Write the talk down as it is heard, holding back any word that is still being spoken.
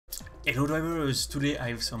Hello drivers, today I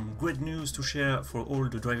have some great news to share for all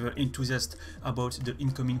the driver enthusiasts about the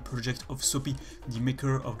incoming project of Soppy, the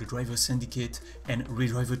maker of the Driver Syndicate and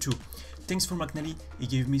Rio Viewer 2. Thanks for McNally, he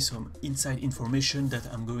gave me some inside information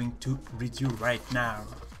that I'm going to read you right now.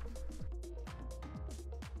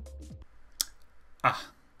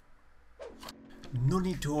 No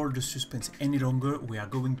need to hold the suspense any longer, we are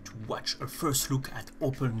going to watch a first look at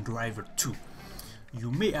Open Driver 2. You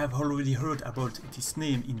may have already heard about this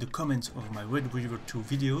name in the comments of my Rio Viewer 2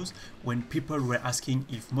 videos when people were asking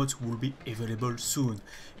if mods will be available soon.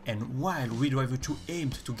 And while Rio Viewer 2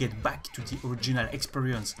 aimed to get back to the original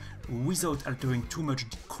experience without altering too much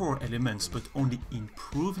the core elements but only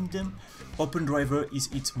improving them, Open Driver is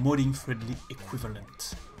its modding friendly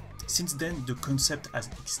equivalent. Since then, the concept has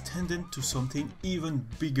extended to something even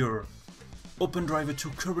bigger. Open Driver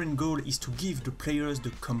 2's current goal is to give the players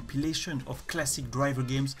the compilation of classic driver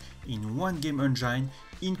games in one game engine,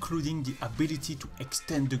 including the ability to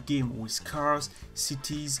extend the game with cars,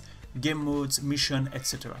 cities, game modes, missions,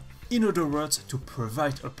 etc. In other words, to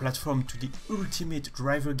provide a platform to the ultimate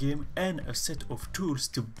driver game and a set of tools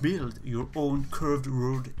to build your own curved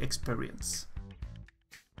road experience.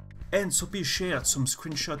 And Soppy shared some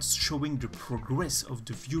screenshots showing the progress of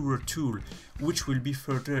the viewer tool, which will be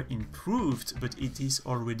further improved, but it is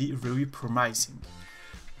already very promising.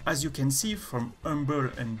 As you can see, from humble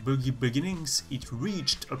and buggy beginnings, it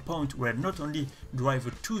reached a point where not only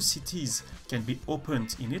Driver 2 cities can be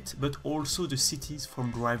opened in it, but also the cities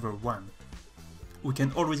from Driver 1. We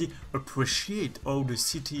can already appreciate how the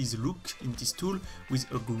cities look in this tool with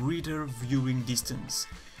a greater viewing distance.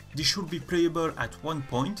 This should be playable at one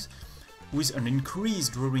point, with an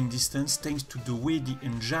increased drawing distance thanks to the way the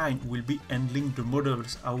engine will be handling the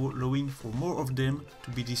models, allowing for more of them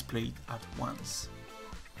to be displayed at once.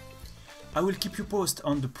 I will keep you posted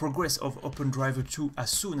on the progress of Open Driver 2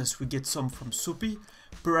 as soon as we get some from Soppy.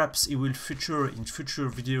 Perhaps it will feature in future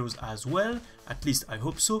videos as well, at least I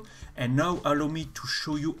hope so. And now allow me to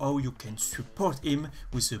show you how you can support him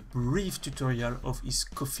with a brief tutorial of his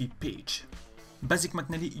Ko-fi page. Basic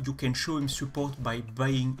McNally, you can show him support by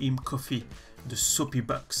buying him coffee, the Soppy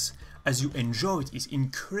box. As you enjoyed his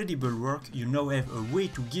incredible work, you now have a way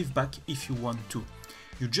to give back if you want to.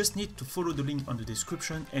 You just need to follow the link on the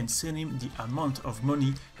description and send him the amount of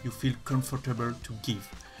money you feel comfortable to give.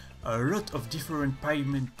 A lot of different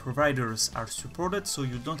payment providers are supported, so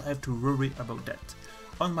you don't have to worry about that.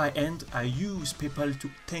 On my end, I use PayPal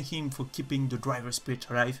to thank him for keeping the driver spirit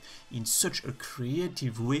alive in such a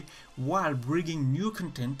creative way while bringing new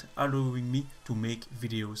content, allowing me to make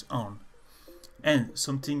videos on. And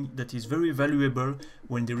something that is very valuable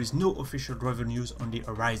when there is no official driver news on the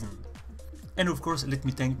horizon. And of course, let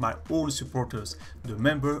me thank my own supporters, the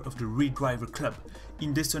member of the Rio Driver Club,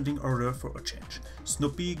 in descending order for a change: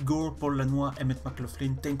 Snoopy, Gore, Paul Lanois, Emmett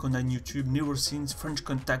McLaughlin, Tank on YouTube, Neuroscenes, French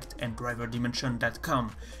Contact and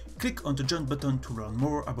DriverDimension.com. Click on the join button to learn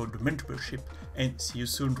more about the mentorship, and see you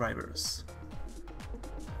soon drivers.